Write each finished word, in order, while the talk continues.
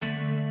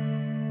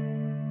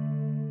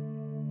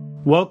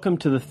Welcome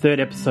to the third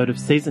episode of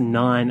Season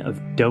 9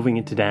 of Delving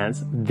into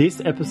Dance.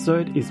 This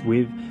episode is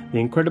with the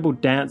incredible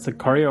dancer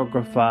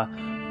choreographer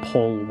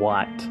Paul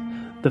White.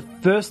 The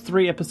first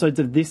 3 episodes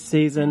of this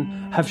season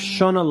have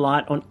shone a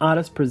light on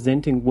artists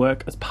presenting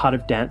work as part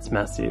of Dance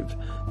Massive.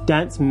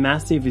 Dance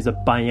Massive is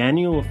a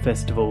biannual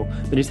festival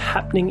that is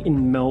happening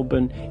in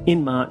Melbourne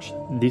in March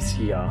this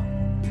year.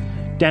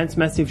 Dance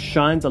Massive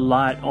shines a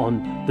light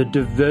on the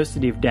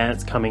diversity of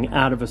dance coming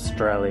out of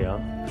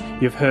Australia.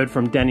 You've heard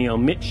from Danielle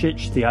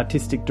Mitchich, the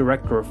artistic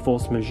director of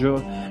Force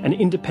Majeure, an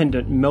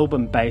independent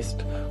Melbourne-based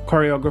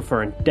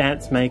choreographer and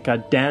dance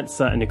maker,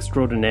 dancer and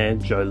extraordinaire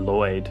Joe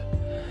Lloyd.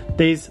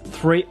 These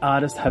 3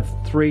 artists have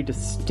 3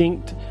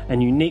 distinct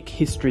and unique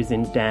histories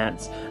in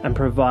dance and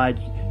provide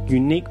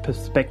unique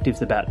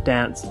perspectives about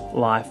dance,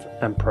 life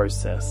and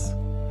process.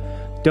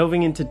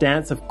 Delving into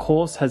Dance, of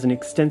course, has an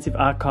extensive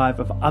archive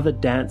of other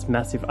Dance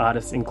Massive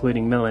artists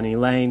including Melanie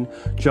Lane,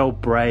 Joel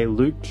Bray,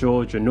 Luke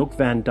George, Anouk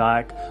Van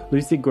Dyke,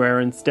 Lucy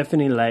Guerin,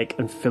 Stephanie Lake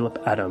and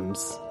Philip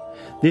Adams.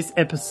 This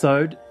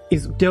episode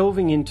is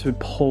delving into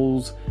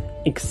Paul's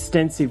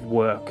extensive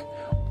work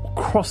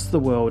across the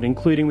world,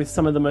 including with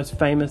some of the most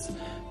famous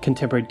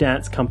contemporary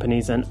dance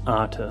companies and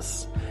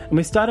artists. And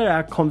we started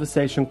our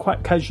conversation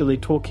quite casually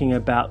talking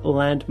about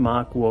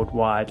Landmark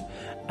Worldwide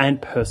and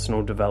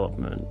personal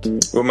development.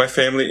 Well, my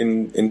family,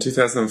 in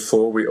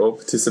 2004, we all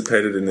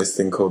participated in this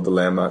thing called the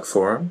Landmark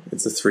Forum.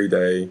 It's a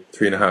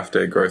 3.5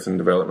 day growth and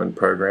development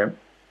program.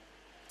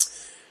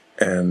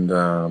 And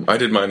I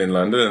did mine in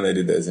London, and they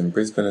did theirs in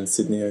Brisbane and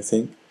Sydney, I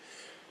think.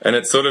 And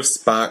it sort of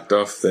sparked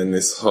off then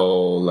this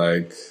whole,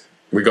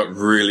 we got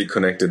really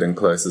connected and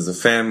close as a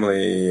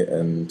family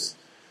and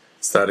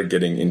started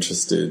getting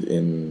interested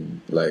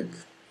in,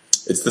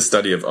 it's the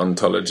study of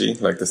ontology,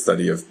 the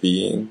study of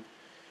being.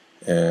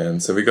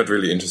 And so we got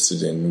really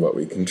interested in what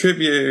we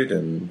contribute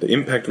and the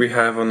impact we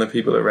have on the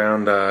people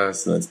around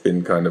us. And it's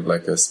been kind of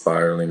like a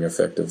spiraling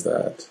effect of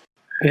that.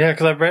 Yeah,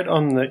 because I read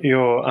on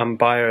your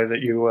bio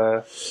that you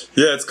were...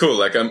 Yeah, it's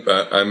cool.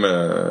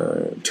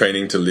 I'm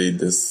training to lead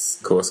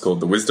this course called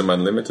the Wisdom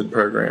Unlimited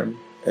program.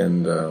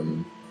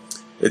 And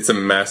it's a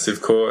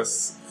massive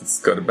course. It's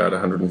got about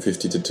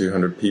 150 to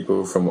 200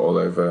 people from all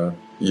over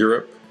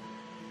Europe.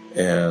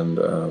 And...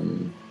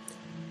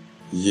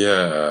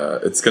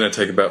 it's going to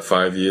take about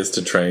 5 years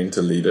to train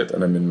to lead it,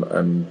 and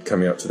I'm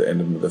coming up to the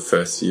end of the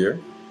first year.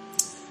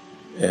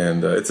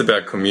 And it's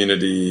about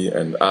community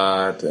and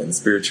art and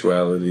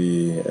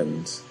spirituality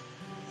and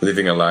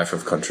living a life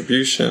of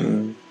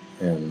contribution.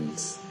 And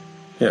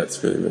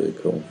it's really, really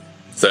cool.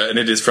 So, and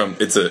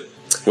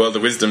the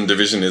Wisdom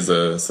Division is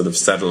a sort of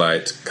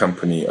satellite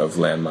company of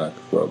Landmark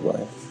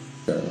Worldwide.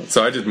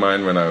 So I did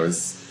mine when I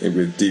was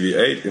with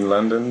DV8 in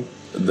London.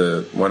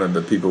 One of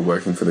the people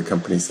working for the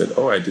company said,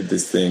 I did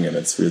this thing, and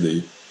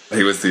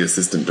he was the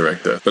assistant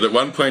director. But at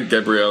one point,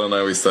 Gabrielle and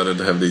I, we started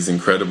to have these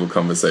incredible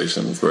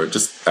conversations where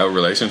our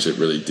relationship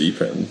really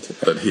deepened.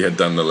 That he had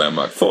done the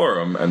Landmark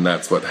Forum, and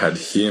that's what had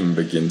him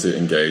begin to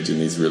engage in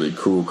these really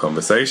cool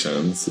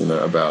conversations,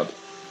 about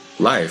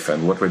life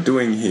and what we're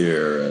doing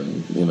here,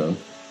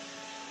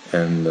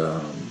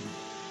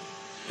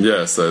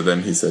 so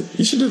then he said,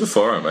 you should do the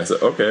forum. I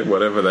said, okay,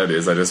 whatever that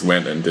is. I just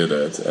went and did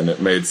it, and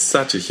it made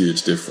such a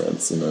huge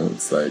difference.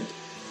 It's like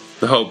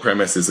the whole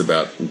premise is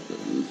about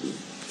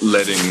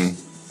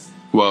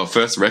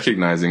first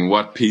recognizing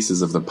what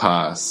pieces of the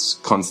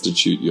past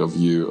constitute your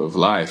view of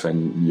life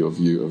and your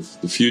view of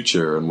the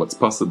future and what's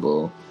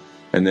possible,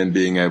 and then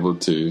being able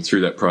to,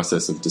 through that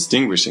process of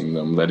distinguishing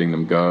them, letting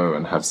them go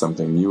and have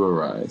something new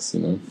arise,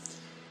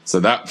 So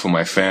that, for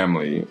my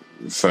family,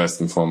 first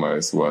and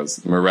foremost,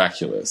 was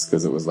miraculous,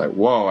 because it was like,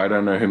 whoa, I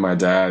don't know who my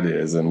dad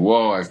is, and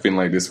whoa, I've been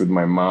like this with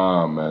my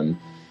mom, and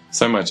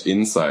so much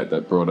insight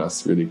that brought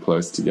us really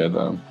close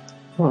together.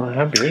 Oh,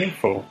 how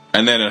beautiful.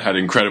 And then it had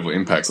incredible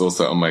impacts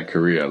also on my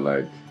career.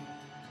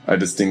 I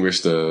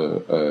distinguished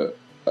a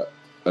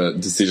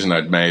decision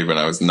I'd made when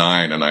I was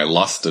 9, and I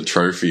lost a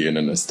trophy in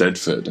an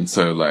Eisteddfod, and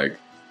so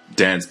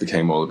dance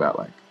became all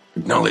about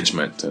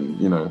acknowledgement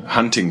and,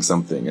 hunting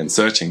something and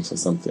searching for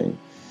something.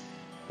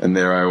 And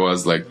there I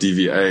was,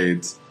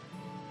 DV8,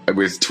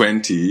 with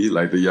 20,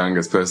 the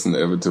youngest person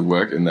ever to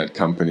work in that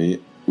company,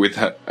 with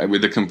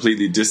a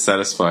completely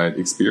dissatisfied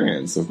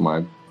experience of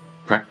my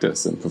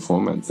practice and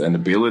performance and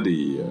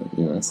ability.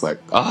 It's like,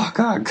 oh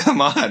God,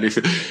 come on! If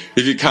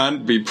you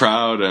can't be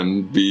proud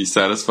and be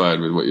satisfied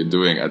with what you're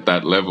doing at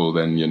that level,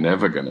 then you're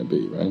never gonna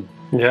be, right?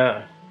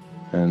 Yeah.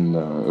 And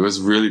it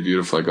was really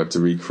beautiful. I got to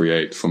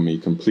recreate for me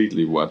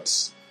completely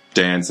what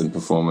dance and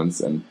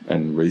performance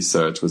and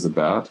research was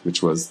about,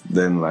 which was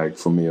then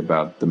for me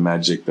about the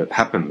magic that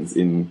happens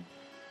in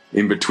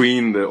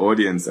between the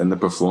audience and the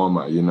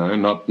performer,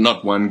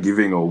 not one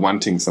giving or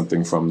wanting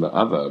something from the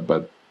other,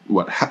 but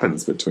what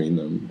happens between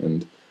them.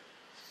 And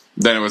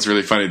then it was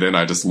really funny. Then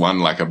I just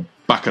won a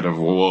bucket of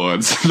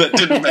awards that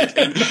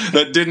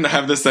didn't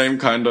have the same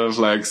kind of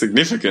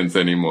significance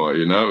anymore.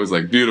 It was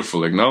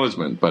beautiful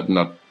acknowledgement, but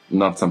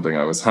not something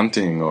I was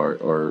hunting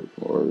or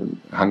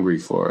hungry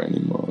for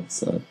anymore.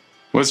 So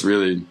it was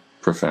really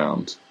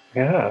profound.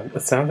 Yeah,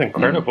 that sounds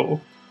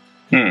incredible.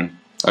 I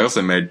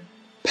also made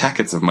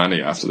packets of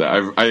money after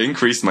that. I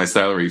increased my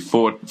salary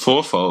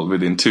fourfold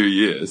within 2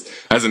 years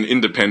as an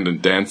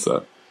independent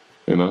dancer.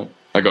 You know,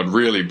 I got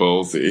really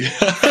ballsy.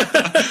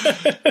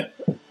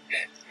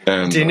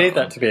 And, do you need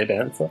that to be a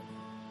dancer?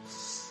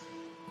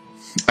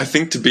 I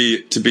think to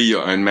be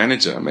your own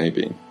manager,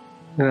 maybe.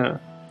 Yeah.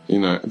 You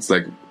know, it's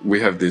like we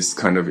have this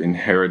kind of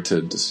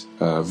inherited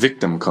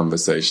victim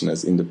conversation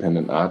as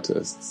independent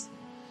artists.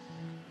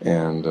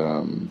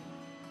 And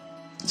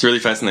it's really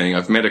fascinating.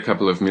 I've met a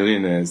couple of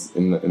millionaires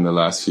in the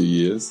last few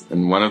years,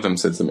 and one of them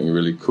said something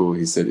really cool.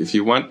 He said, if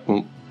you want,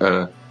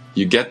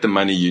 you get the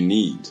money you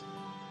need.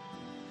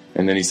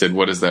 And then he said,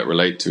 what does that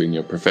relate to in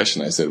your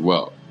profession? I said,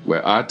 well,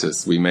 we're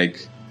artists. We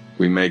make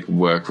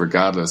work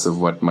regardless of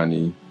what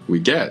money we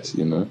get,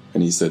 you know.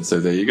 And he said, so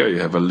there you go. You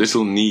have a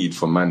little need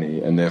for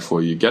money, and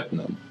therefore you get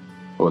none,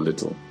 or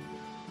little.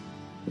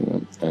 You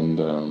know? And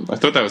I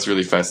thought that was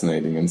really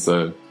fascinating. And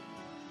so,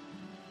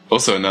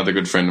 also another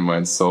good friend of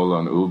mine,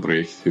 Solon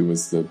Ulbrich, who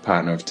was the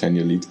partner of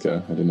Tanya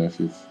Liedtke. I don't know if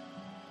you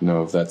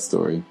know of that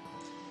story.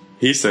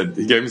 He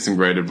gave me some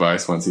great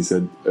advice once. He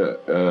said,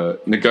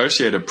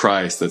 negotiate a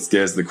price that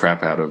scares the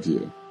crap out of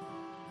you,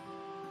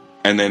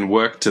 and then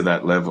work to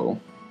that level.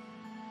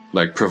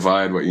 Like,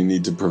 provide what you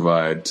need to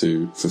provide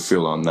to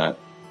fulfill on that,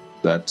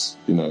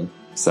 you know,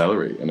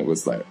 salary. And it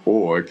was like,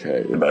 oh,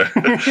 okay, you know.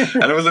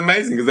 And it was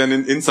amazing, because then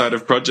inside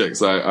of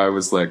projects, I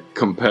was like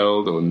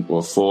compelled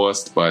or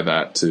forced by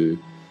that to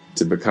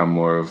become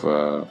more of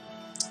a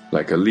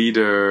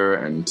leader,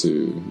 and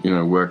to, you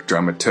know, work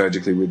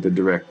dramaturgically with the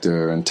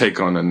director and take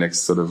on a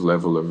next sort of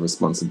level of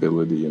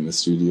responsibility in the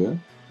studio.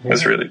 Yeah. It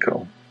was really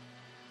cool.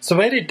 So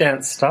where did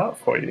dance start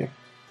for you?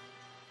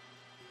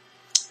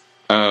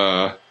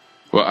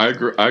 Well, I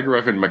grew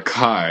up in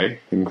Mackay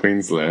in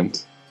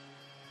Queensland,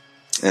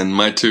 and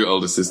my two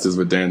older sisters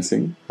were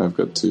dancing. I've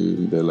got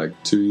two. They're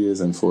like 2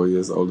 years and 4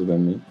 years older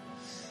than me,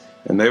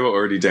 and they were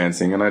already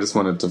dancing, and I just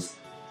wanted to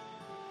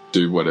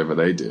do whatever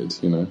they did,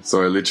 you know.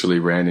 So I literally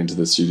ran into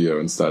the studio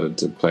and started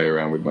to play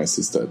around with my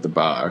sister at the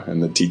bar,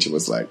 and the teacher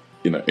was like,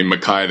 you know, in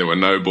Mackay there were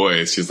no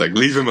boys. She was like,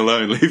 leave him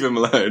alone, leave him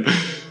alone.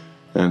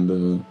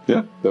 And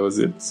yeah, that was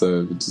it.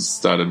 So it just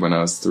started when I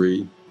was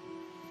 3,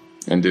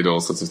 and did all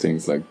sorts of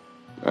things like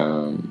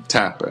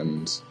tap.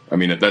 And I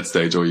mean, at that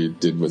stage all you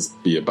did was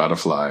be a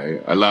butterfly.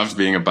 I loved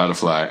being a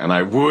butterfly, and I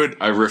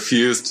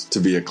refused to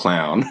be a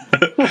clown.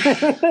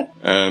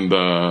 And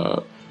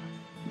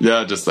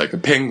yeah, just like a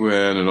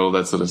penguin and all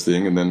that sort of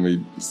thing. And then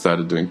we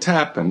started doing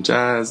tap and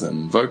jazz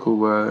and vocal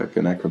work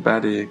and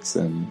acrobatics,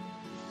 and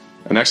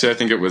actually I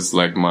think it was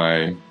like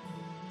my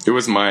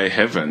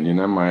heaven, you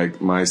know,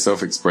 my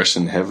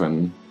self-expression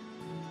heaven,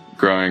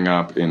 growing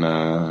up in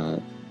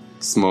a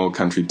small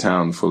country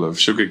town full of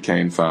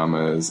sugarcane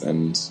farmers,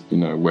 and, you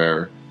know,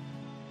 where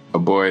a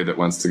boy that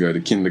wants to go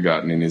to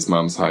kindergarten in his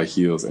mum's high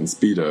heels and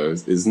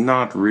Speedos is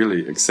not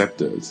really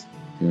accepted,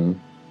 you know.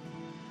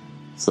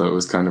 So it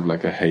was kind of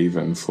like a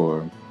haven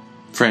for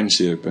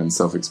friendship and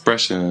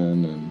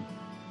self-expression,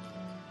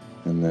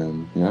 and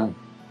then, yeah.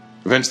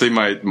 Eventually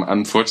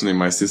unfortunately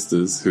my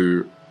sisters,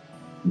 who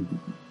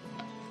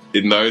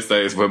in those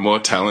days were more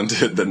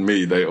talented than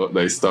me,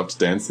 they stopped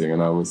dancing,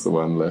 and I was the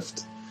one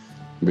left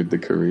with the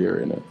career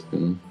in it, you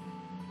know.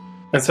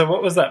 And so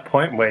what was that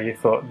point where you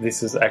thought,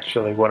 this is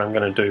actually what I'm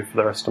going to do for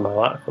the rest of my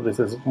life, or this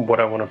is what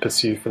I want to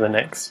pursue for the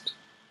next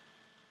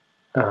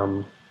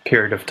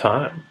period of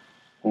time?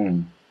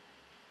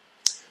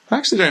 I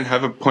actually don't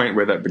have a point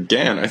where that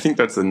began. I think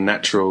that's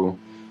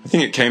I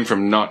think it came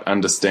from not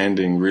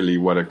understanding really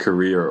what a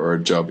career or a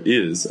job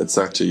is at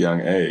such a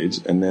young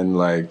age, and then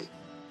like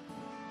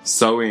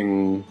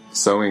sewing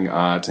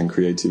art and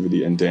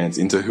creativity and dance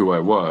into who I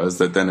was,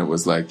 that then it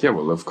was like, yeah,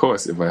 well, of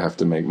course, if I have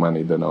to make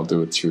money, then I'll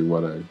do it through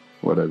what I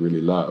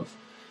really love.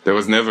 There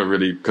was never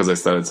really, because I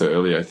started so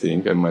early, I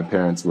think, and my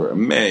parents were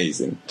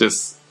amazing,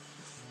 just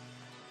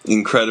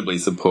incredibly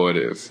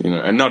supportive, you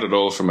know, and not at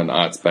all from an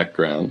arts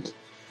background,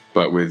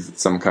 but with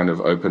some kind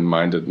of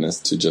open-mindedness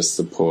to just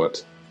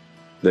support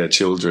their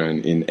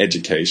children in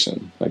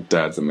education. Like,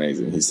 Dad's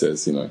amazing. He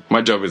says, you know,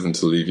 my job isn't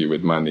to leave you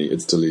with money,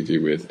 it's to leave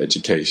you with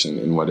education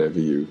in whatever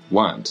you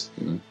want,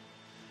 you know.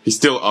 He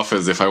still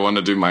offers, if I want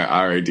to do my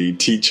RAD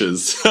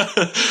teacher's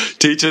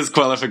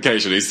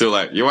qualification, he's still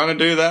like, you want to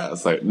do that?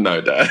 It's like,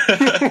 no, Dad.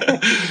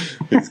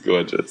 He's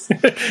gorgeous.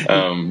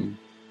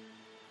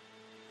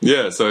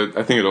 Yeah, so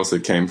I think it also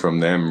came from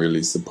them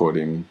really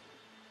supporting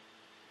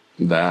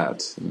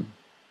that. You know.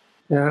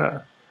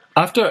 Yeah.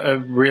 After a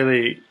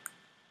really,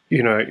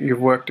 you know,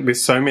 you've worked with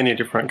so many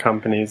different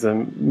companies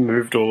and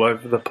moved all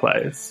over the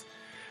place,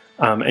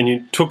 and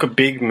you took a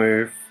big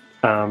move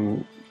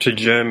to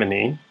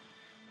Germany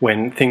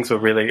when things were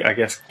really, I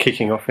guess,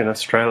 kicking off in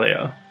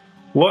Australia.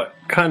 What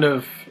kind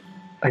of,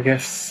 I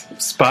guess,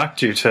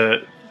 sparked you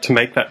to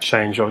make that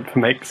change, or to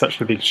make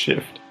such a big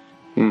shift?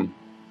 Well,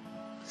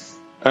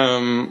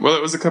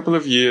 it was a couple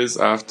of years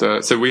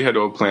after, so we had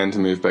all planned to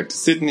move back to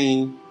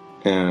Sydney,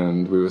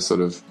 and we were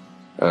sort of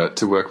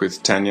to work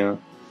with Tanya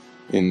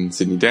in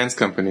Sydney Dance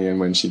Company, and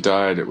when she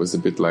died, it was a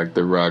bit like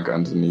the rug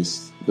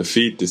underneath the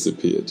feet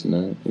disappeared,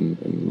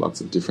 in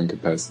lots of different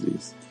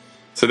capacities.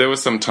 So there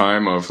was some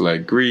time of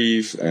like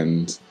grief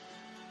and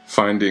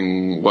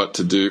finding what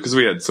to do, because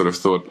we had sort of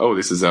thought, oh,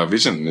 this is our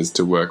vision, is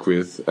to work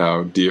with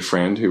our dear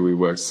friend who we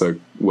worked so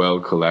well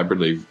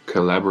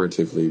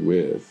collaboratively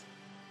with.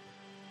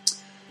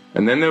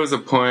 And then there was a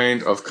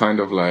point of kind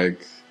of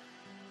like,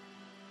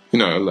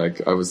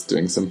 like I was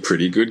doing some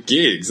pretty good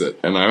gigs,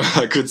 and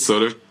I could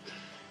sort of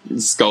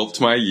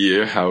sculpt my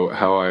year how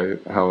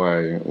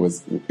I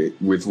was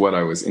with what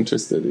I was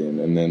interested in,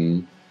 and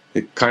then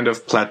it kind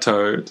of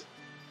plateaued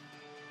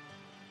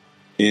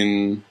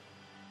in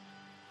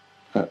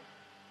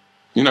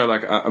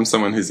like I'm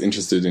someone who's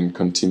interested in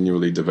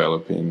continually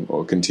developing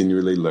or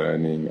continually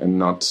learning and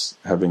not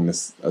having a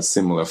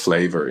similar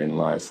flavor in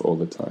life all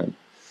the time,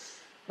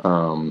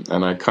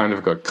 and I kind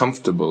of got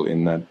comfortable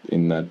in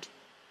that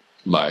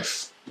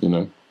life,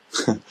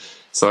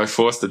 So I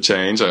forced a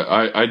change.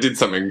 I did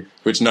something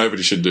which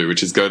nobody should do,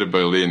 which is go to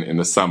Berlin in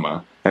the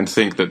summer and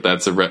think that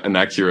that's an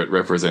accurate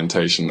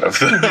representation of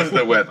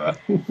the weather.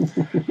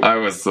 I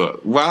was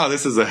thought, wow,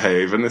 this is a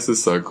haven. This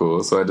is so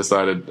cool. So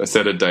I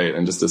set a date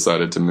and just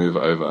decided to move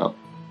over.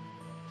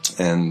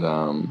 And,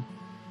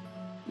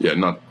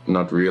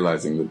 not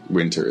realizing that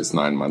winter is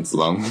 9 months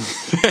long.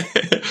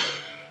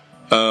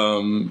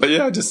 But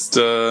yeah, I just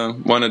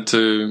wanted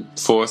to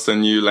force a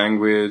new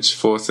language,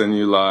 force a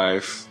new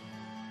life.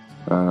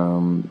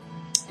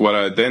 What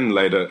I then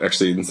later,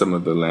 actually in some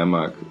of the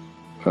landmark,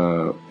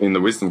 in the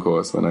wisdom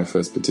course, when I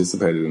first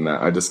participated in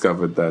that, I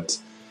discovered that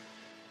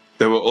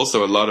there were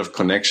also a lot of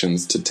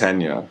connections to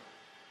Tanya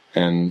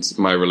and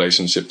my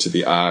relationship to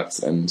the arts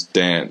and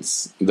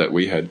dance that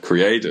we had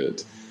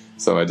created.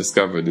 So I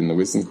discovered in the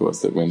wisdom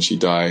course that when she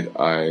died,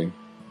 I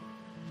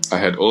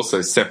had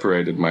also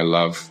separated my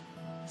love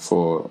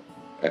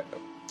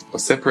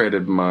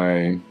separated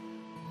my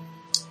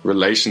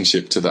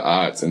relationship to the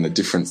arts and the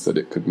difference that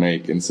it could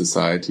make in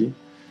society,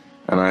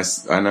 and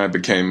I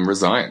became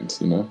resigned.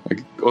 I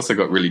also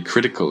got really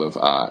critical of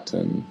art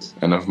and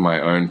of my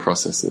own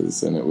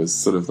processes, and it was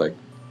sort of like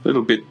a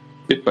little bit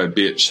by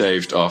bit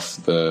shaved off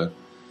the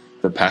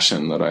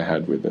passion that I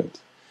had with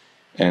it.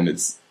 And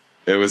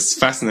it was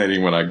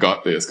fascinating when I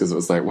got this, because it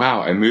was like,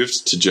 wow, I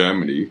moved to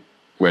Germany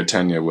where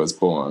Tanya was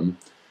born.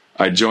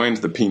 I joined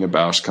the Pina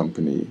Bausch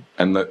company,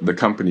 and the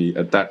company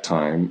at that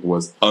time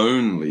was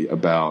only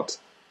about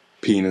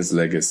Pina's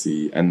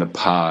legacy and the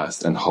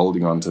past and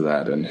holding on to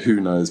that, and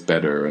who knows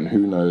better and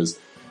who knows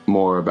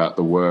more about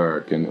the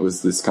work. And it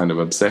was this kind of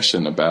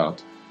obsession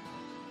about,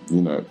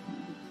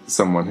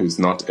 someone who's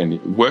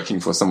working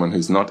for someone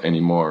who's not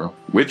anymore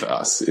with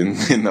us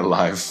in the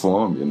live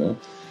form,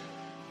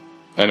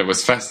 And it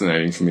was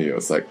fascinating for me. It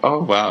was like,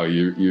 oh wow,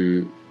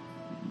 you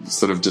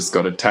sort of just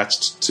got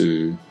attached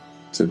to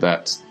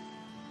that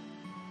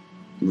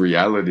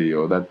reality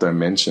or that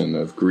dimension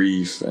of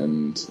grief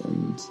and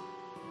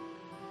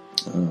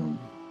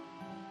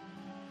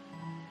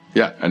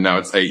now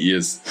it's 8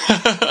 years.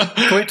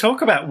 Can we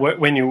talk about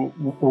when you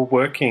were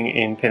working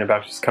in Pina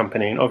Bausch's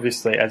company? And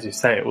obviously, as you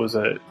say, it was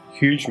a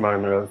huge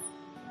moment of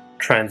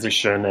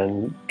transition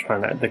and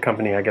the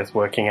company, I guess,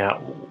 working out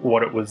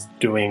what it was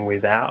doing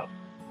without,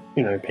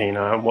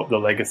 Pina, and what the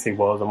legacy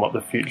was and what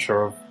the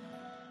future of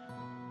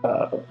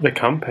the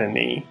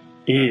company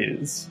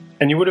is.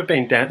 And you would have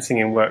been dancing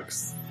in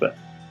works that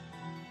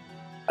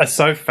are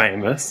so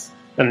famous,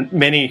 and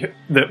many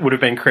that would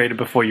have been created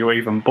before you were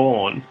even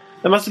born.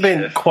 That must have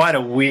been quite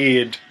a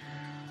weird...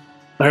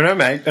 I don't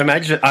know,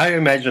 I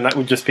imagine that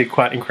would just be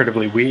quite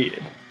incredibly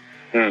weird.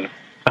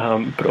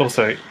 But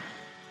also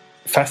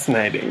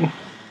fascinating.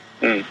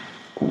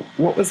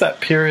 What was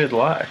that period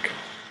like?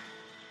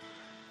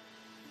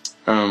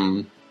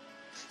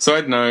 So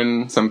I'd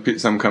known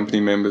some company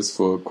members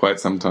for quite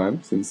some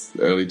time, since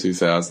the early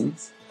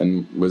 2000s,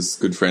 and was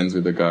good friends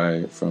with a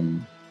guy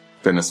from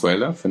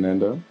Venezuela,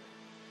 Fernando.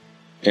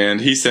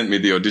 And he sent me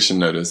the audition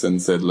notice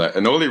and said,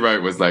 and all he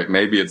wrote was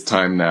maybe it's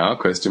time now, ?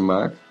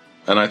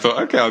 And I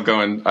thought, okay, I'll go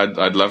and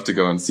I'd love to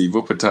go and see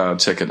Wuppertal,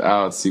 check it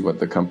out, see what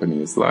the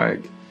company is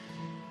like.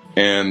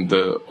 And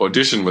the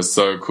audition was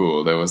so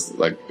cool. There was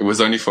it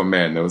was only for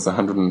men. There was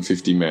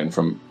 150 men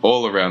from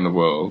all around the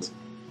world.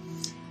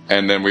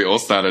 And then we all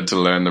started to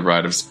learn the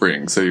Rite of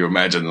Spring. So you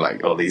imagine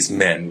all these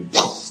men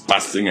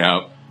busting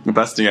out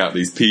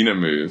these Pina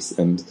moves.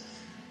 And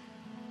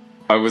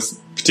I was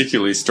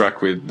particularly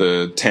struck with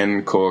the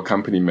 10 core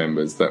company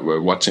members that were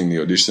watching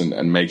the audition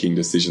and making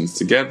decisions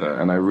together.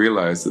 And I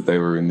realized that they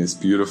were in this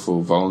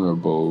beautiful,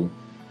 vulnerable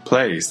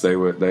place. They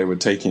were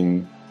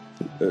taking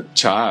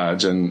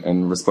charge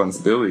and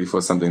responsibility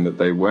for something that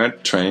they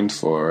weren't trained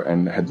for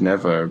and had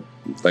never,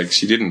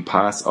 she didn't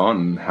pass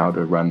on how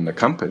to run the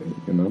company,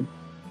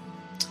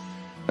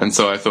 And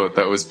so I thought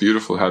that was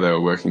beautiful how they were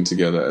working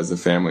together as a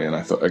family. And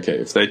I thought, okay,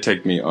 if they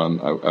take me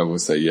on, I will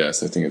say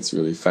yes. I think it's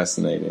really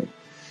fascinating.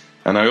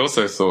 And I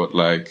also thought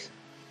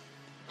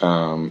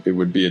it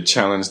would be a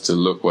challenge to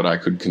look what I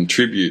could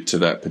contribute to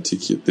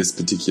this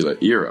particular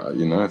era.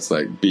 It's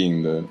like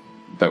being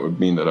that would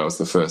mean that I was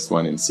the first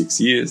one in 6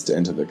 years to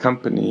enter the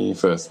company,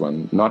 first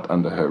one not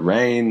under her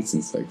reign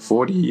since like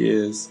 40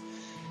 years.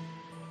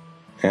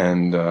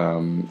 And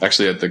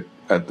actually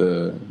at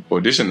the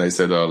audition, they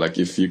said, oh, like,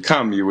 if you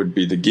come, you would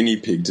be the guinea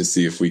pig to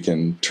see if we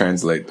can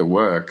translate the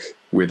work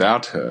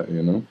without her,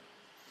 you know.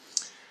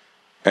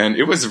 And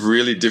it was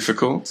really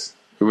difficult.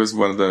 It was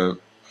one of the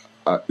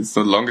it's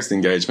the longest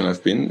engagement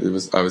I've been.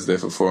 I was there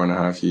for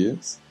 4.5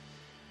 years.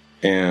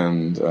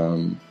 And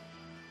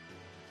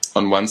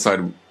on one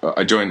side,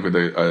 I joined with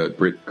a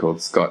Brit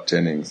called Scott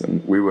Jennings,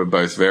 and we were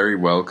both very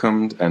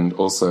welcomed and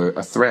also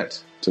a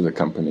threat to the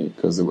company,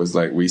 because it was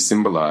like we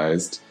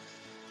symbolized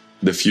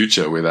the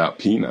future without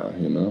Pina,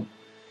 you know.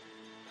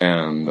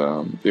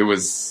 And it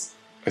was,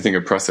 I think,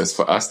 a process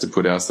for us to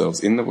put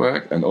ourselves in the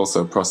work, and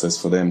also a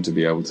process for them to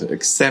be able to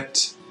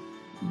accept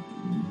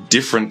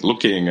different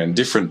looking and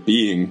different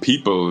being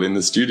people in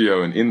the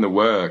studio and in the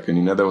work. And,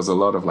 you know, there was a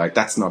lot of like,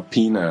 that's not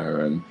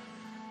Pina, and,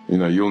 you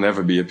know, you'll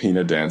never be a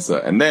Pina dancer.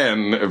 And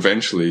then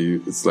eventually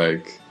it's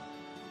like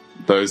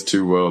those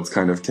two worlds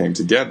kind of came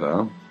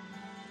together.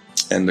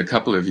 And a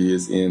couple of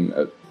years in,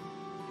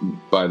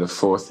 by the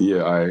 4th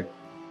year,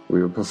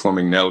 we were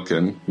performing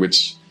Nelken,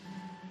 which,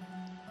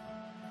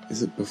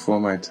 is it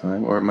before my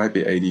time? Or it might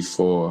be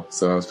 84,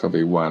 so I was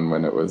probably 1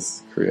 when it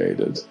was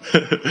created.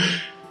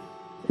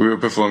 We were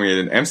performing it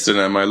in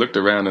Amsterdam. I looked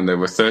around and there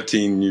were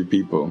 13 new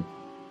people,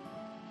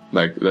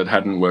 like, that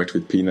hadn't worked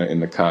with Pina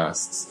in the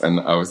casts. And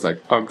I was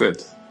like, oh,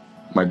 good,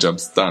 my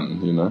job's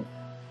done, you know?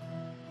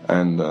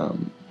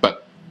 And,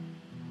 but,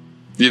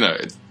 you know,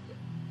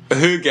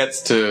 who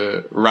gets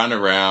to run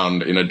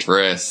around in a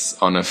dress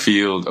on a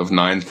field of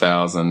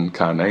 9,000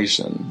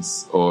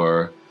 carnations?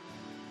 Or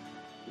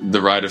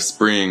the Rite of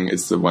Spring,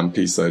 it's the one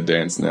piece I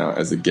dance now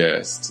as a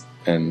guest.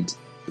 And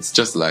it's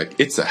just like,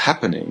 it's a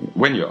happening.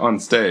 When you're on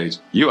stage,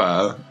 you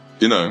are,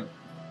 you know,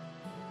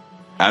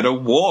 at a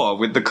war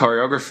with the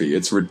choreography.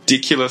 It's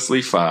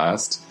ridiculously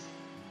fast.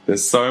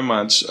 There's so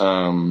much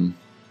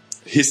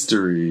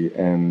history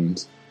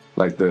and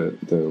like the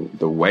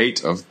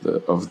weight of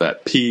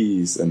that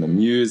piece and the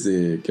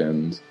music,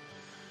 and,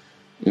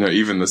 you know,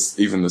 even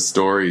the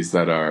stories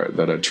that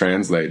are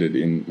translated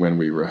in when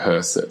we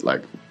rehearse it.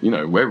 Like, you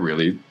know, we're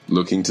really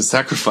looking to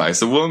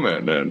sacrifice a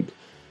woman, and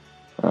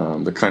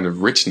the kind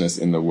of richness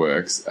in the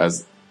works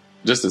as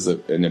a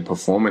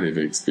performative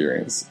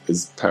experience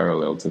is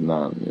parallel to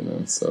none, you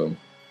know. So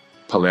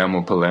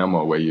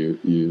Palermo, where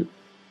you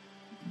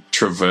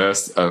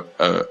traverse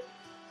a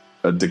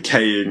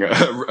decaying,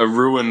 a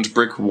ruined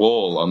brick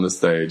wall on the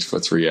stage for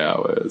 3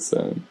 hours,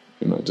 and,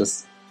 you know,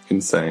 just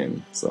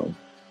insane. So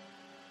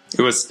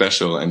it was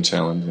special and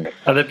challenging.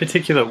 Are there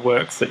particular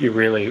works that you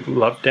really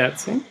love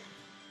dancing?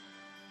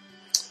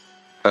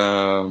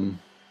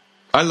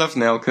 I love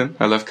Nelken.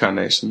 I love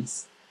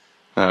Carnations.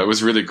 It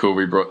was really cool.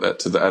 We brought that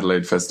to the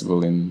Adelaide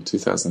Festival in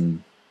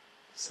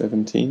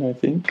 2017, I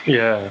think.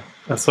 Yeah,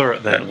 I saw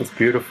it then. It was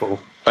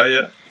beautiful. Oh,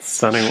 yeah.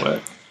 Stunning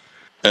work.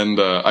 And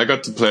I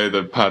got to play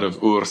the part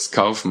of Urs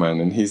Kaufmann,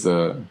 and he's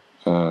a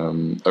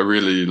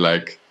really,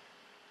 like,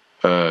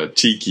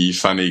 cheeky,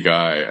 funny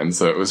guy. And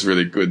so it was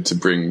really good to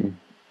bring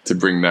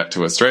that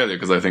to Australia,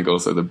 because I think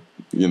also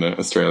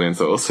Australians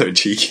are also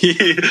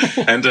cheeky,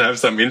 and to have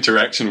some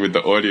interaction with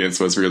the audience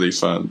was really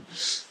fun.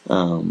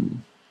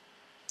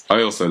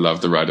 I also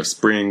love the Rite of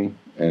Spring,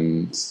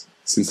 and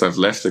since I've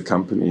left the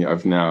company, I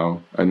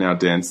now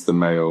dance the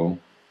male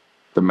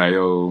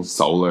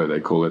solo, they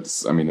call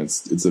it. I mean,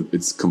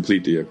 it's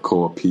completely a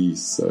core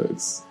piece. So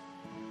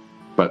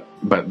but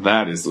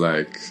that is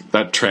like,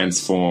 that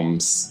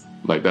transforms,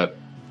 like, that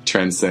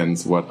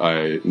transcends what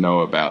I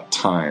know about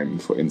time,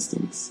 for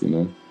instance, you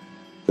know.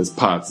 There's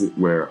parts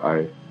where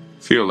I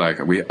feel like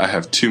I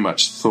have too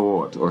much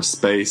thought or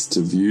space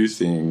to view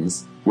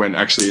things, when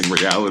actually in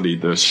reality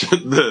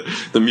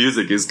the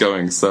music is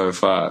going so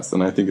fast,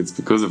 and I think it's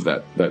because of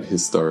that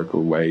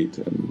historical weight.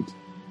 And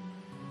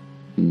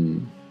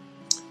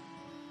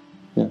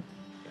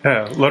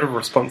yeah, a lot of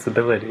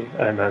responsibility,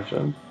 I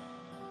imagine,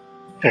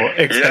 or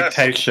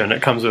expectation. Yeah.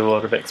 It comes with a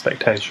lot of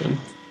expectation.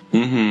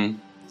 Mm-hmm.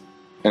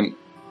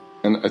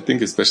 And I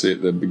think especially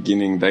at the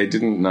beginning, they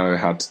didn't know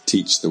how to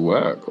teach the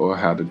work or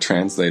how to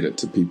translate it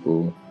to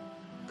people,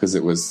 because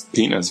it was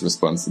Pina's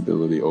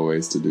responsibility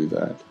always to do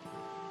that.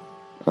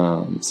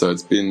 So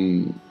it's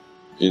been,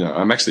 you know,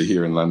 I'm actually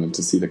here in London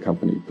to see the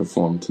company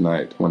perform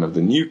tonight one of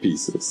the new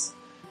pieces.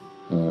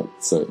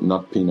 So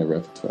not Pina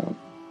repertoire.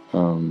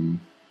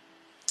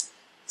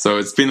 So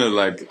it's been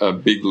a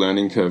big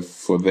learning curve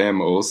for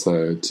them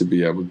also, to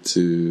be able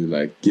to,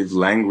 like, give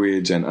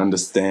language and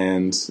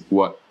understand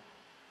what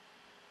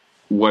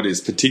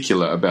is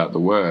particular about the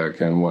work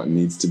and what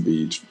needs to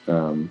be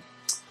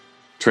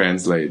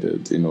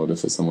translated in order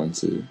for someone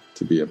to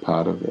be a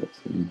part of it.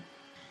 And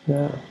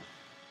yeah.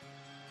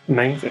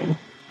 Amazing.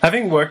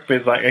 Having worked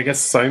with, like, I guess,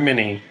 so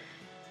many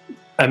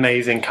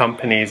amazing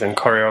companies and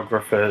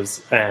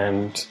choreographers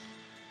and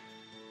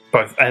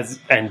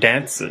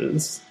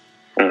dancers,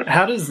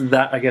 how does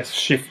that, I guess,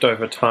 shift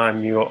over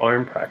time your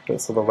own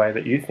practice or the way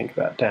that you think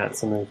about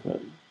dance and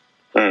movement?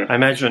 I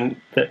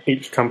imagine that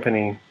each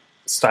company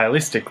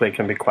stylistically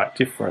can be quite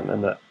different,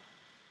 and that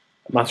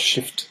it must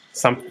shift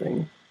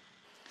something.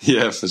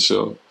 Yeah, for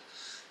sure.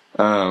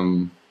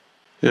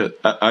 Yeah,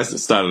 I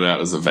started out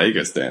as a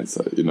Vegas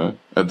dancer,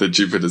 at the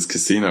Jupiter's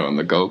Casino on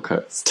the Gold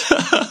Coast.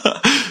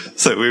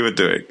 So we were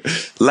doing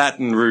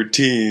Latin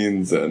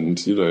routines and,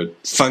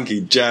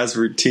 funky jazz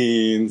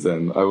routines.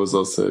 And I was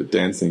also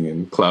dancing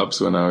in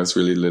clubs when I was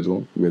really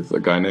little with a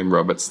guy named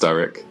Robert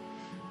Sturrock.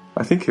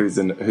 I think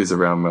who's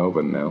around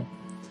Melbourne now.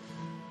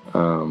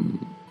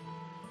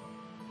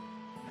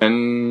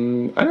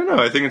 And I don't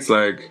know, I think it's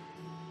like,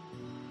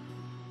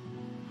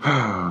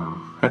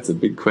 that's a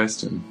big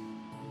question.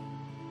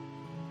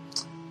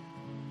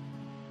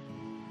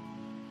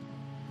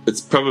 It's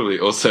probably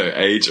also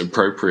age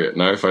appropriate.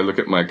 Now, if I look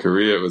at my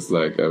career, it was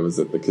like I was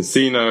at the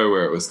casino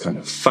where it was kind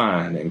of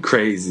fun and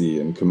crazy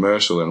and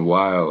commercial and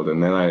wild.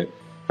 And then I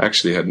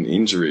actually had an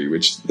injury,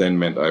 which then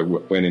meant I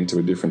went into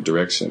a different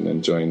direction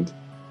and joined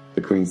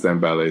the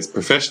Queensland Ballet's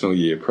professional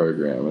year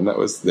program. And that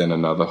was then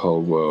another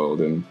whole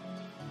world. And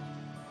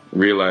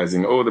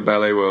realizing, the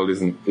ballet world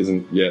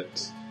isn't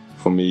yet,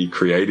 for me,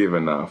 creative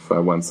enough. I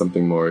want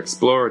something more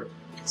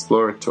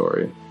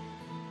exploratory.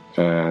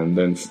 And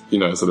then,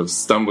 sort of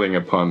stumbling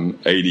upon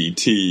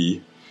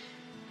ADT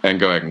and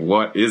going,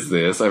 what is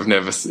this? I've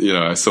never,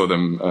 I saw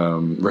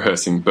them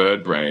rehearsing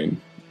Bird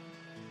Brain.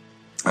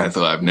 I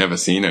thought, I've never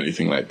seen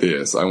anything like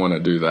this. I want to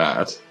do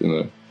that,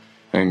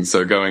 And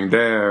so going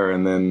there,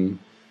 and then,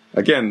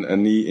 again, a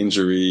knee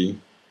injury.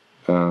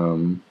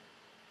 Actually,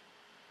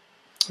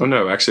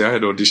 I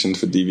had auditioned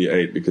for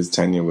DV8 because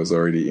Tanya was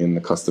already in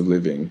the Cost of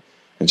Living.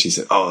 And she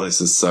said,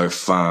 this is so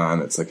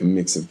fun. It's like a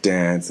mix of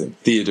dance and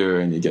theater,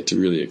 and you get to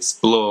really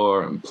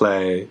explore and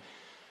play.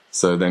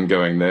 So then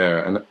going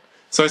there. And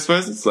so I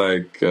suppose it's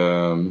like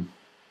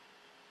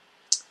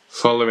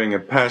following a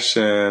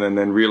passion and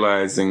then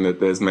realizing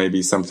that there's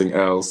maybe something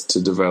else to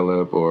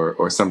develop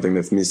or something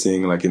that's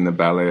missing. Like in the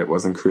ballet, it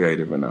wasn't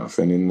creative enough.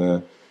 And in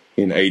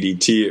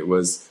ADT, it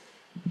was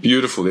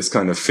beautiful, this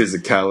kind of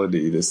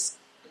physicality, this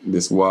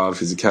wild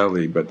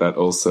physicality, but that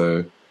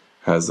also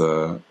has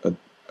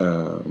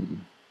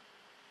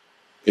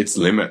its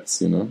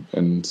limits,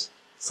 and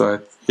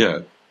so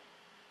Does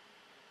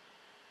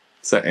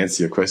that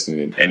answer your question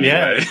in any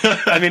way?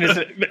 I mean,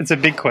 it's a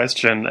big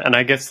question, and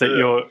I guess that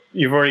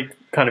you've already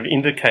kind of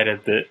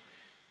indicated that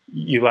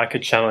you like a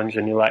challenge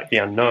and you like the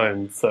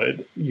unknown. So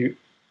you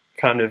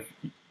can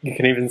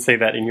even see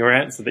that in your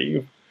answer, that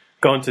you've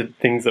gone to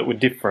things that were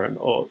different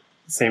or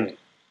seemed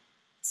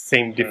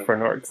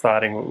different or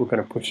exciting, or were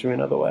going to push you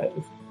in other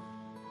ways.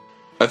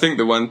 I think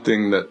the one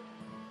thing that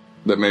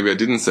maybe I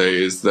didn't say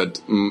is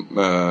that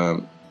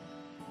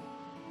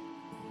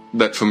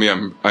that for me,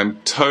 I'm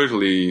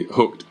totally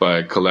hooked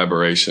by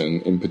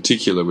collaboration, in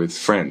particular with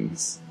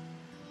friends.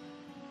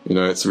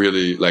 It's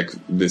really like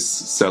this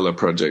Cellar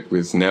project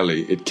with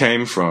Nelly. It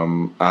came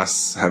from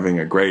us having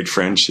a great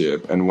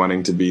friendship and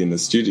wanting to be in the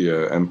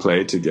studio and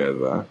play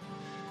together.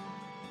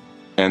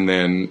 And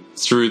then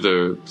through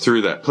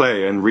that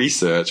play and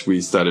research, we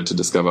started to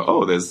discover,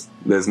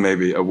 there's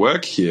maybe a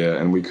work here,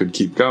 and we could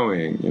keep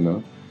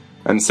going,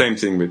 And same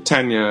thing with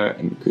Tanya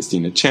and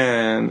Christina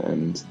Chan,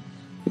 and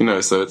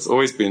so it's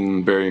always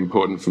been very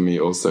important for me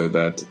also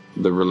that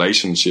the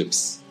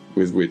relationships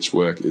with which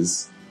work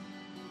is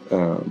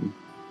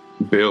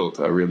built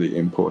are really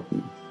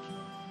important.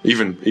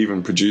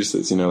 Even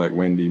producers, like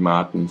Wendy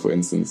Martin, for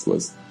instance,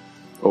 was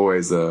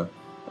always a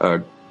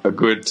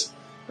good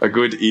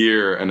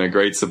ear and a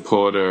great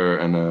supporter,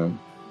 and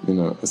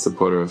a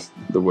supporter of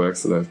the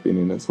works that I've been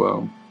in as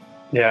well.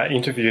 Yeah, I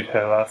interviewed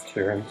her last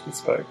year, and she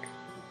spoke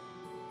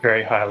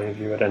very highly of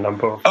you at a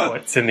number of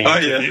points in the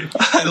interview.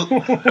 Yeah.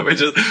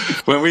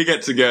 When we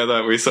get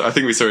together, I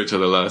think we saw each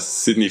other last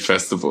Sydney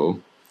Festival,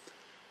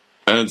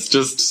 and it's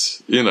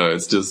just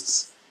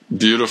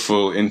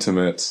beautiful,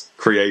 intimate,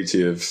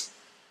 creative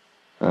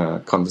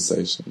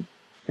conversation.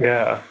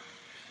 Yeah,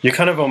 you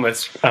kind of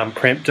almost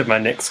preempted my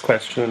next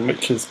question,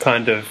 which is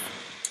kind of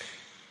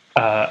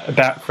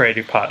about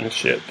creative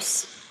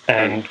partnerships,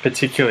 and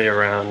particularly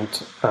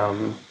around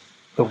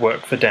the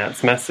work for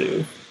Dance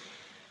Massive.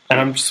 And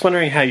I'm just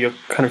wondering how your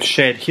kind of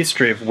shared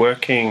history of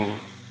working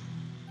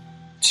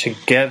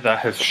together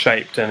has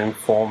shaped and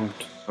informed.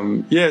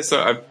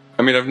 So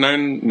I've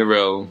known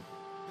Narelle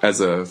as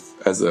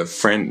a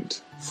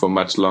friend for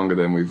much longer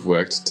than we've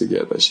worked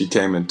together. She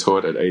came and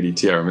taught at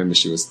ADT. I remember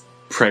she was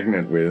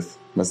pregnant with,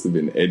 must have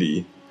been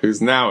Eddie, who's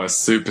now a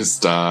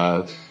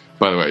superstar.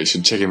 By the way, you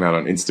should check him out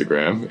on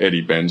Instagram,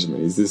 Eddie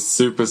Benjamin. He's this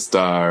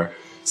superstar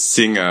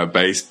singer,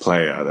 bass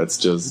player that's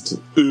just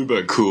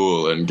uber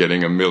cool and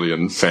getting 1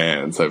 million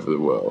fans over the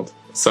world.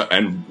 So,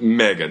 and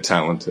mega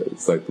talented.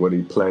 It's like what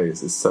he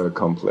plays is so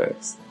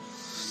complex.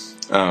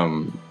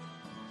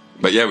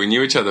 But yeah, we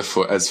knew each other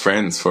as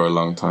friends for a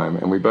long time,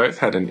 and we both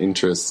had an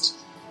interest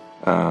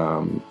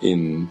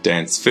in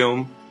dance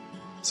film.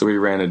 So we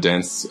ran a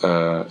dance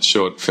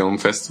short film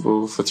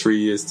festival for 3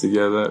 years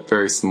together.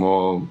 Very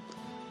small,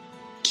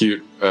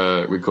 cute.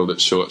 We called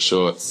it Short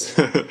Shorts.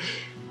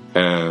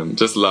 and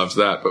just loved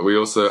that. But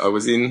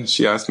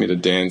she asked me to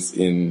dance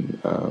in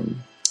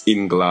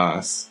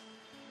Glass,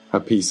 a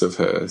piece of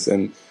hers.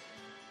 And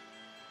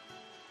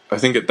I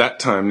think at that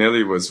time,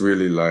 Nelly was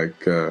really like,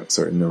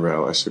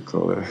 Narelle, I should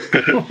call her.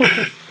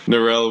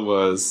 Narelle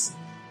was,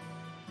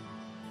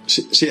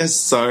 she has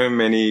so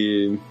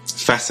many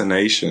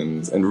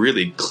fascinations and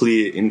really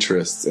clear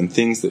interests and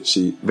things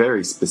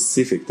very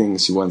specific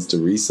things she wants to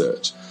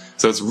research.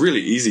 So it's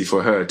really easy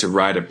for her to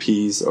write a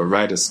piece or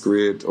write a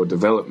script or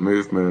develop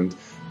movement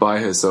by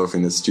herself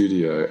in the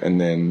studio and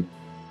then,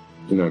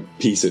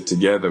 piece it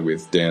together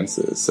with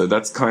dancers. So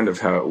that's kind of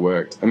how it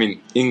worked. I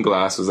mean, In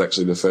Glass was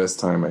actually the first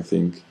time, I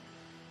think,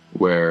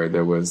 where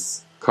there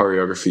was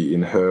choreography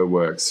in her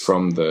works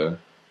from the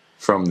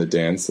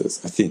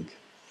dancers, I think.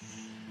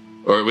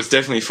 Or it was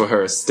definitely for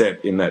her a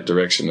step in that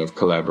direction of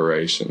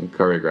collaboration,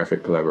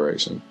 choreographic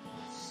collaboration.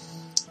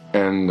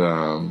 And,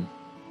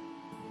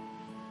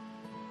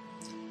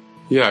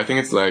 I think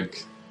it's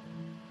like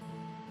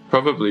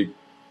probably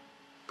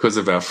because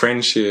of our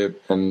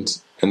friendship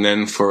and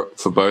then for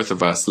both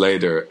of us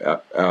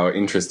later, our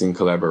interest in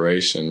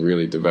collaboration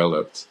really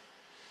developed.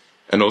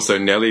 And also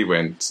Nelly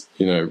went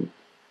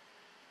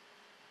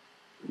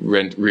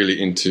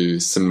really into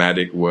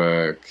somatic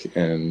work,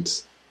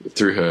 and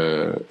through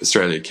her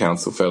Australia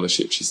Council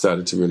Fellowship, she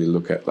started to really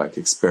look at like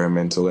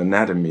experimental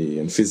anatomy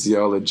and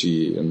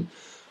physiology and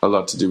a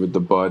lot to do with the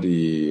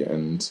body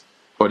and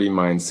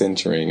body-mind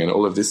centering and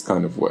all of this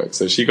kind of work.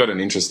 So she got an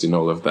interest in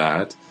all of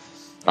that.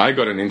 I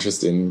got an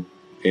interest in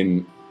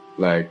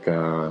like,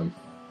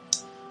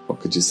 what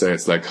could you say?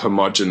 It's like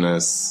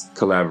homogeneous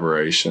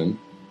collaboration.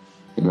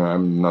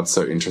 I'm not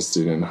so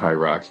interested in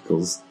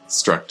hierarchical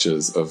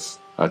structures of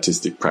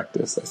artistic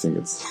practice. I think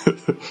it's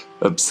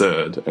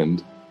absurd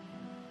and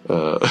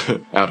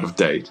out of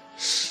date.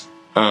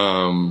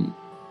 And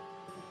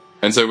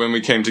so when we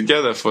came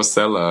together for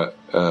Sella,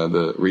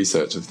 the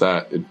research of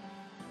that,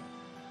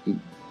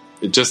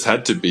 it just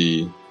had to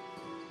be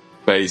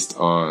based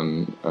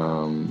on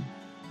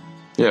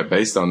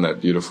that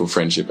beautiful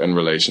friendship and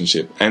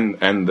relationship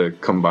and the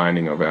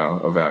combining of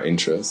our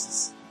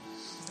interests.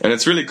 And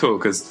it's really cool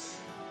because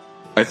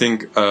I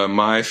think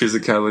my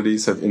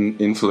physicalities have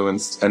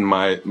influenced, and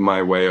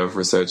my way of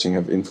researching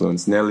have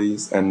influenced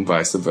Nelly's, and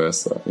vice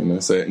versa.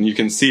 So and you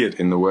can see it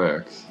in the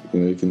work.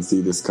 You can see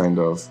this kind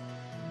of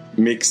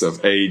mix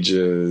of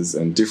ages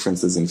and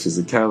differences in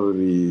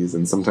physicalities,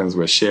 and sometimes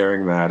we're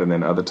sharing that, and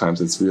then other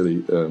times it's really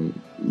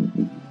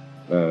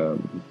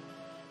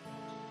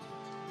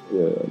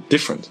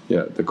different.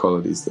 Yeah, the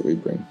qualities that we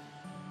bring.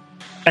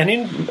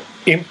 And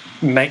in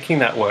making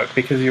that work,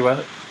 because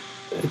you're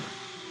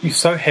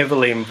so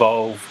heavily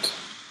involved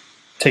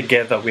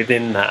together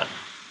within that,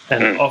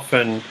 and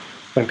often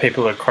when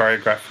people are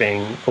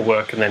choreographing a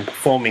work and then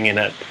performing in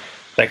it,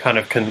 they kind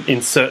of can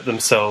insert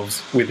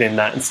themselves within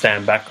that and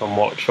stand back and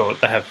watch, or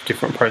they have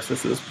different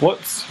processes.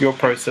 What's your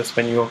process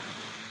when you're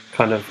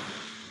kind of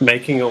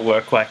making a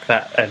work like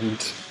that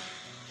and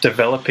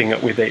developing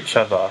it with each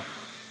other?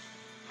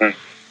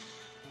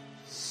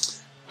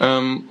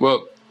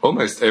 Well,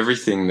 almost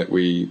everything that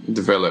we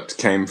developed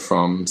came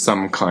from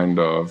some kind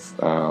of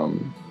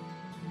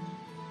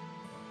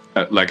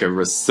like a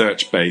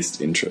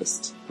research-based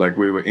interest. Like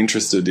we were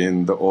interested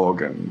in the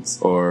organs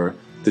or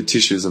the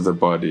tissues of the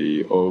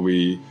body, or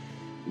we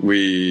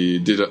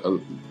did a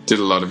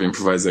lot of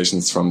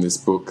improvisations from this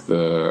book,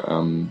 the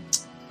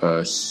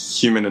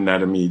Human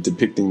Anatomy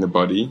Depicting the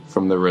Body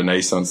from the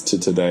Renaissance to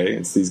Today.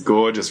 It's these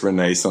gorgeous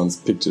Renaissance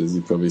pictures.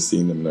 You've probably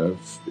seen them. They're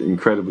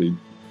incredibly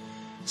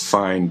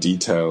fine,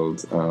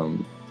 detailed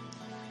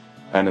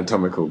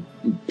anatomical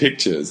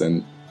pictures,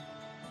 and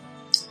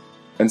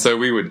so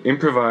we would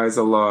improvise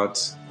a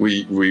lot.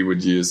 We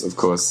would use, of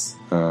course,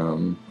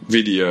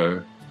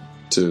 video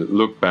to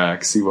look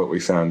back, see what we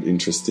found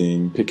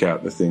interesting, pick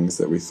out the things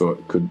that we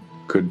thought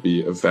could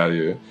be of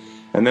value.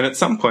 And then at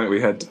some point we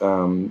had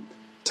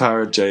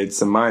Tara Jade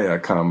Samaya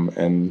come,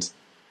 and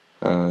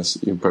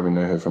you probably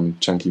know her from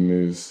Chunky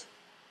Move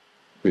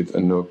with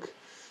Anouk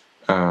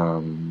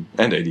and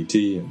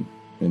ADT and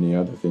many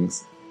other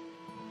things.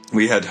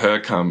 We had her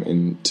come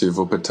into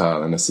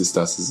Wuppertal and assist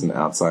us as an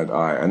outside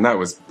eye, and that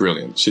was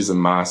brilliant. She's a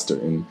master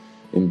in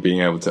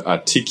being able to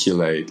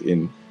articulate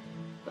in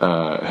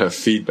her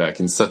feedback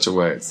in such a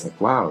way. It's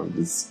like, wow,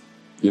 it's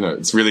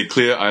really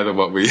clear either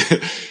what we,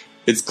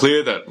 it's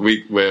clear that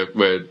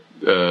we're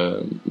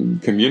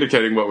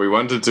communicating what we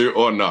wanted to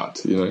or not.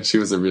 She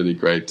was a really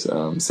great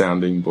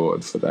sounding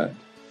board for that.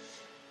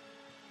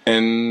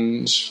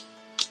 And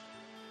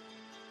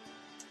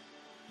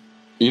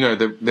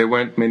there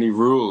weren't many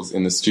rules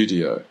in the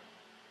studio.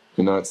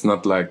 It's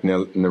not like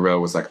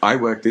Narelle was like, I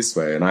work this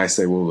way, and I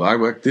say, well, I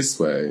work this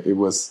way. It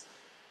was,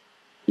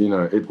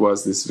 it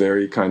was this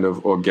very kind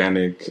of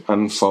organic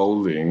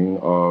unfolding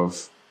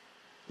of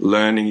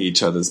learning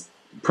each other's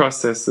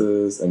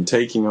processes and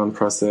taking on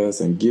process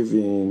and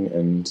giving.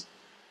 And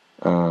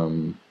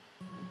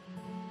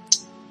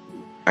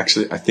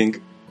actually, I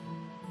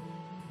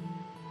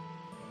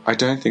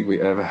don't think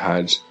we ever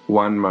had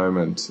one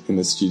moment in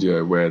the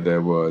studio where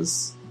there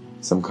was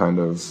some kind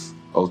of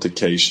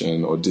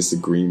altercation or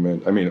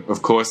disagreement. I mean,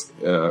 of course,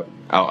 our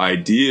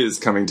ideas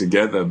coming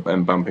together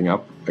and bumping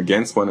up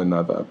against one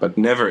another, but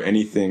never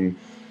anything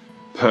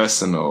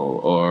personal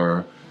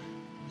or,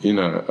 you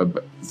know,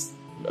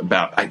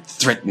 about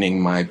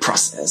threatening my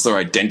process or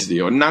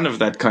identity, or none of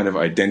that kind of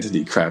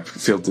identity crap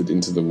filtered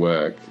into the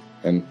work.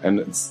 And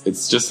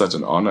it's just such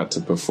an honor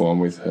to perform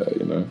with her,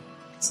 you know.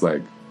 It's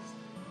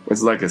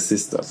like a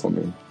sister for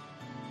me.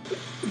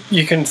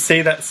 You can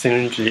see that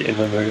synergy in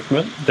the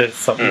movement. There's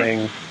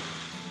something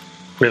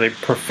really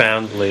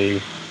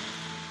profoundly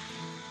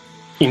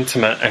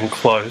intimate and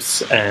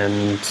close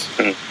and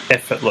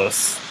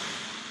effortless,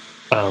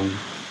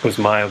 was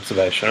my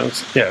observation. It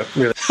was, yeah,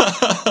 really.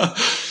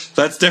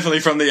 That's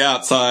definitely from the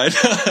outside.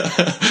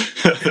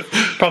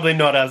 Probably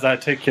not as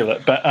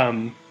articulate, but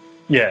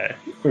yeah,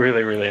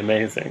 really, really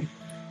amazing.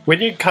 When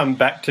you come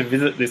back to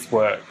visit this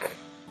work,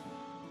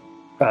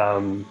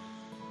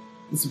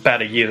 it's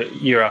about a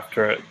year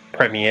after it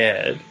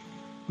premiered.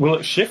 Will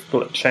it shift?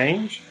 Will it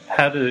change?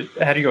 How do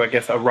you, I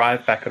guess,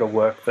 arrive back at a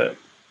work that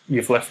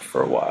you've left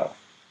for a while?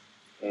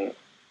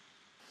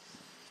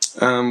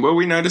 Well,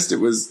 we noticed it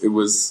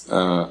was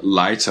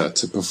lighter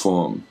to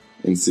perform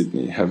in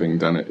Sydney, having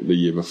done it the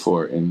year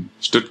before in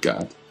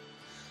Stuttgart,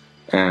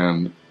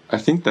 and I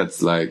think that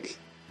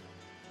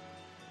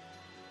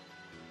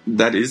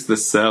is the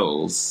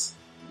cells,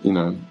 you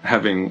know,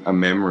 having a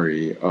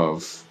memory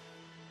of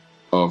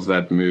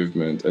that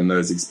movement and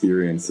those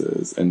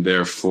experiences, and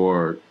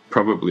therefore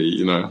probably,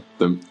 you know,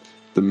 the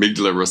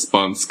amygdala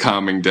response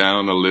calming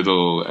down a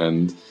little,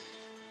 and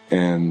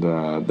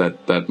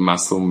that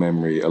muscle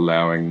memory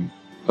allowing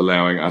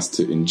us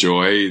to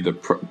enjoy the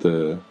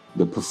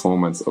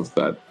performance of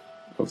the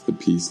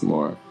piece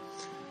more,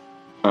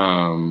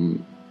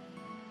 and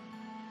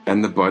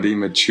the body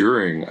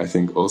maturing, I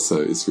think, also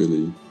is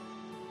really.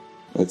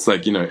 It's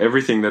like, you know,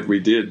 everything that we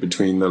did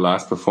between the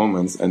last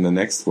performance and the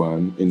next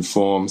one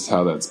informs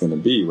how that's going to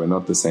be. We're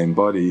not the same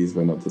bodies,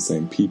 we're not the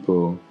same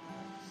people.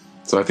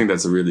 So I think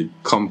that's a really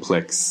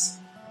complex,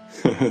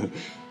 like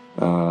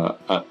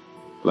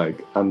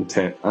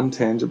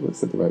untangible,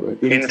 is that the right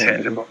word?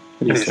 Intangible.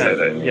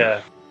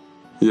 Yeah.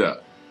 Yeah.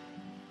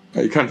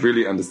 You can't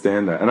really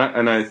understand that.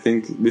 And I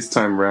think this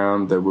time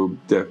round that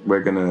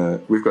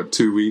we've got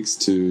 2 weeks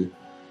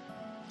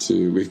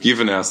we've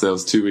given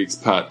ourselves 2 weeks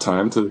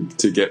part-time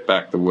to get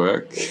back the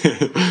work,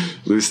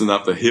 loosen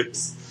up the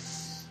hips.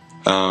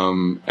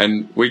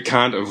 And we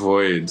can't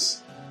avoid,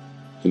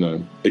 you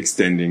know,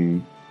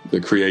 extending the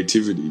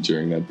creativity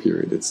during that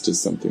period. It's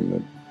just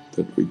something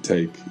that we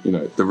take, you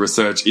know, the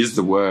research is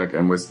the work,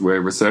 and we're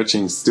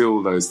researching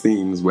still those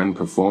themes when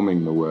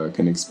performing the work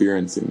and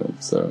experiencing them.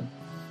 So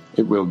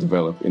it will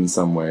develop in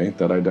some way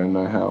that I don't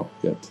know how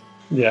yet.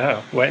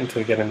 Yeah, wait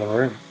until we get in the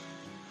room.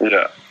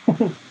 Yeah.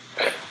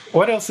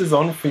 What else is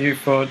on for you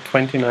for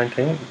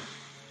 2019?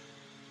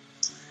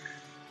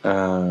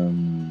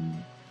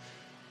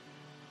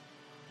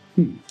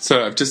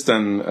 So I've just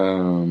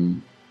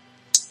done,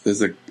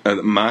 there's a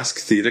mask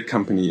theatre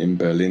company in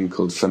Berlin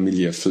called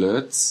Familie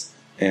Flirts,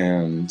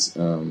 and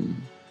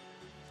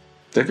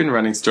they've been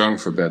running strong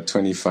for about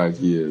 25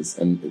 years,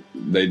 and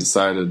they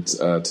decided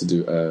to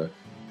do a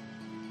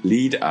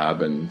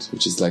Liedabend,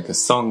 which is like a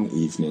song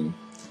evening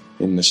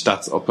in the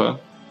Staatsoper,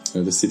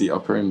 the City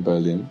Opera in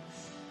Berlin.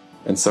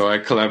 And so I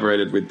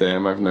collaborated with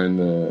them. I've known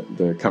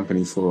the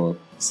company for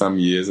some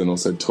years and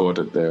also taught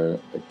at their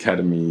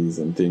academies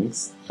and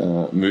things,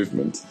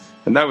 movement.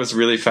 And that was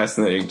really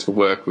fascinating to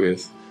work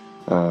with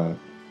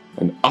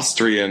an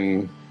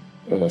Austrian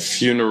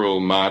funeral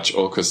march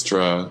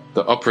orchestra,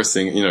 the opera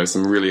sing, you know,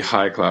 some really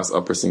high-class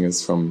opera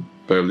singers from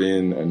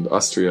Berlin and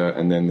Austria,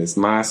 and then this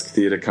mask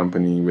theatre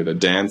company with a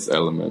dance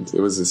element.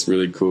 It was this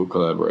really cool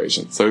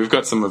collaboration. So we've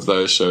got some of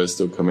those shows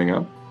still coming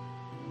up.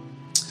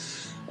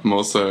 I'm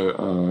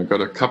also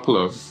got a couple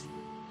of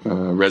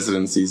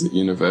residencies at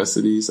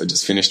universities. I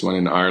just finished one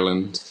in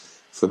Ireland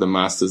for the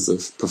Masters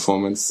of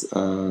Performance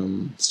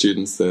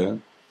students there.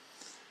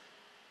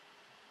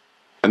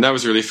 And that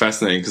was really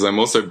fascinating because I'm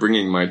also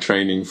bringing my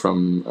training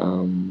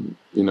from,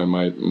 you know,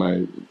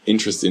 my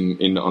interest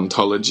in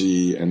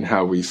ontology and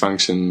how we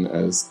function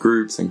as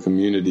groups and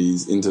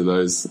communities into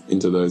those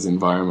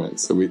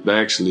environments. So they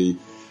actually,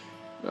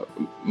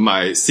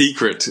 my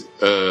secret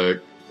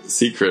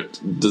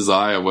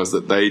desire was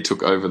that they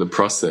took over the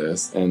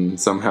process and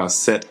somehow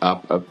set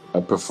up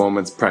a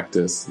performance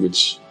practice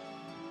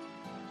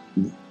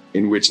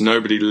in which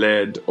nobody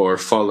led or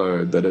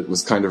followed, that it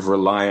was kind of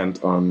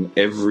reliant on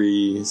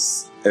every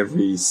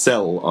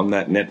cell on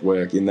that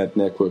network, in that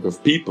network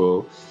of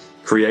people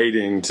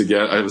creating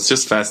together. It was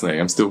just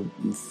fascinating. I'm still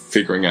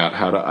figuring out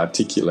how to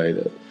articulate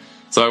it.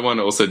 So I want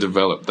to also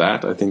develop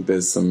that. I think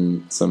there's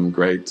some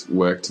great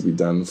work to be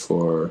done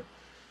for,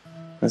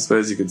 I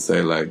suppose you could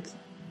say, like,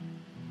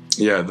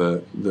 yeah,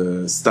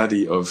 the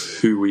study of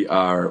who we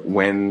are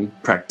when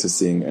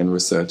practicing and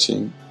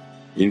researching,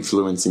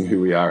 influencing who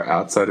we are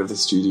outside of the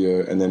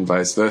studio, and then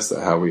vice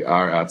versa, how we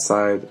are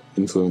outside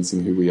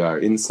influencing who we are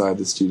inside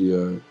the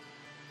studio.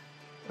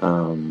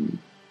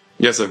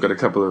 Yes, I've got a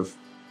couple of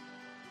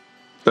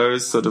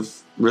those sort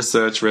of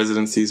research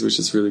residencies, which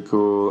is really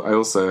cool. I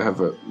also have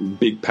a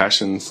big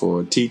passion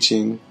for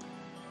teaching.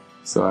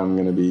 So I'm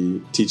going to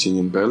be teaching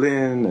in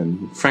Berlin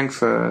and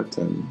Frankfurt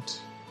and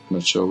I'm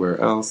not sure where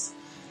else.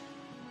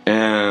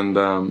 And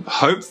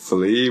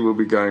hopefully we'll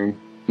be going...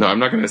 No, I'm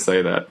not going to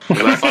say that.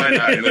 But I find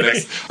out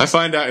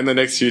in the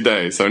next few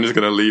days. So I'm just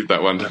going to leave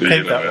that one to the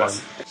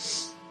universe.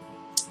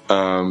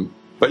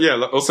 But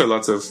yeah, also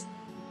lots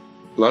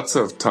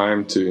of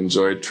time to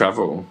enjoy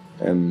travel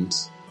and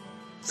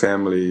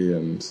family,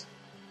 and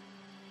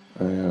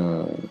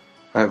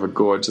I have a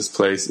gorgeous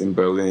place in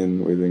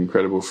Berlin with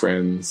incredible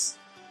friends,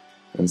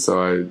 and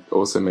so I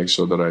also make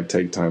sure that I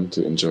take time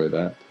to enjoy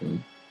that.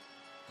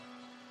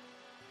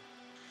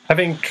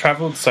 Having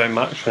travelled so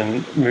much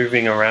and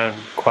moving around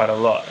quite a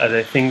lot, are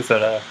there things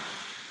that are,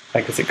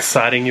 I guess,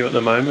 exciting you at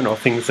the moment, or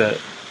things that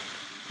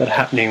are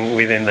happening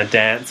within the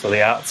dance or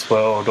the arts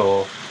world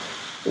or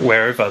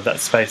wherever that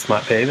space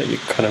might be that you're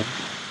kind of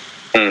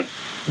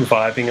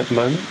vibing at the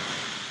moment?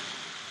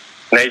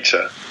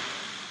 Nature.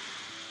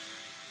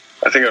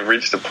 I think I've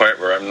reached a point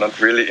where I'm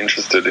not really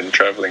interested in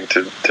traveling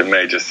to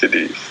major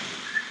cities,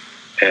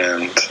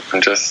 and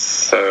I'm just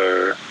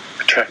so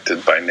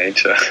attracted by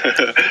nature.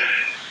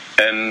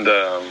 And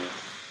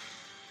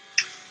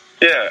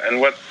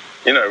what,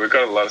 we've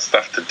got a lot of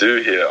stuff to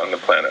do here on the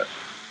planet.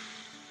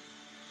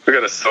 We've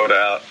got to sort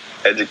out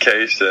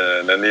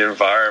education and the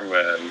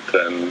environment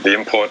and the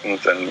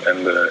importance and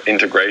the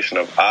integration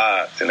of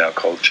arts in our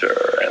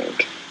culture.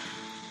 And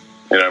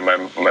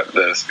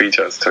the speech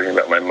I was talking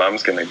about my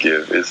mum's going to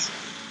give is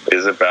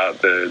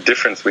about the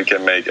difference we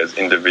can make as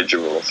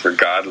individuals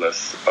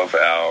regardless of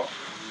our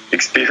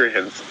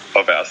experience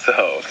of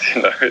ourselves.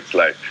 It's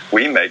like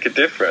we make a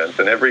difference,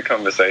 and every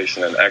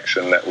conversation and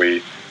action that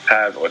we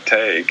have or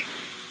take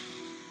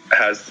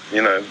has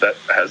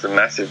a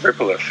massive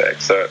ripple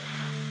effect. So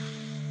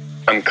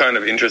I'm kind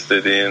of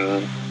interested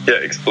in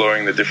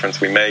exploring the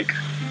difference we make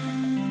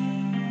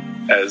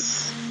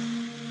as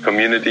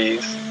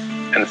communities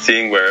and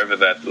seeing wherever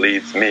that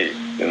leads me,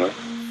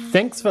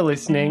 Thanks for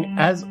listening.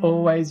 As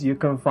always, you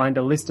can find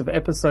a list of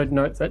episode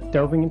notes at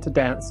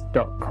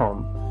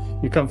delvingintodance.com.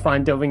 You can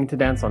find Delving Into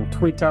Dance on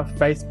Twitter,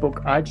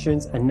 Facebook,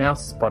 iTunes, and now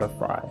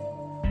Spotify.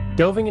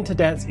 Delving Into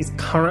Dance is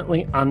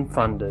currently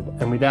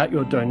unfunded, and without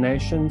your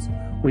donations,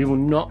 we will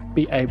not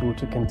be able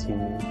to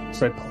continue.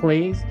 So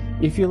please,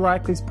 if you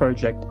like this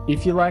project,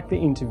 if you like the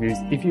interviews,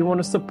 if you want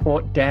to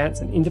support dance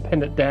and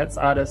independent dance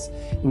artists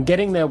in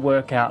getting their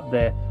work out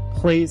there,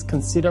 please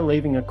consider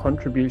leaving a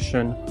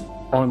contribution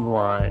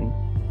online.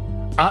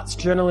 Arts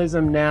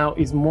journalism now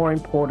is more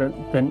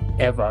important than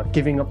ever,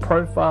 giving a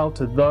profile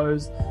to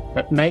those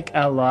that make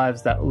our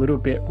lives that little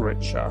bit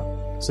richer.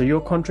 So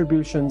your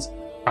contributions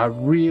are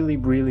really,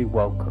 really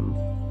welcome.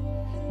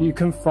 You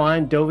can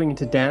find Delving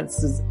Into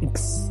Dance's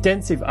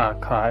extensive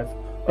archive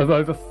of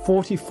over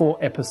 44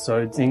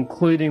 episodes,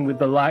 including with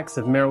the likes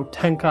of Meryl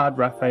Tankard,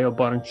 Raphael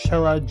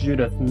Bonacella,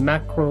 Judith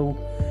Mackerel,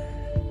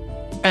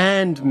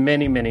 and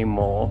many, many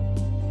more.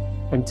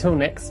 Until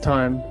next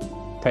time,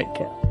 take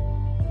care.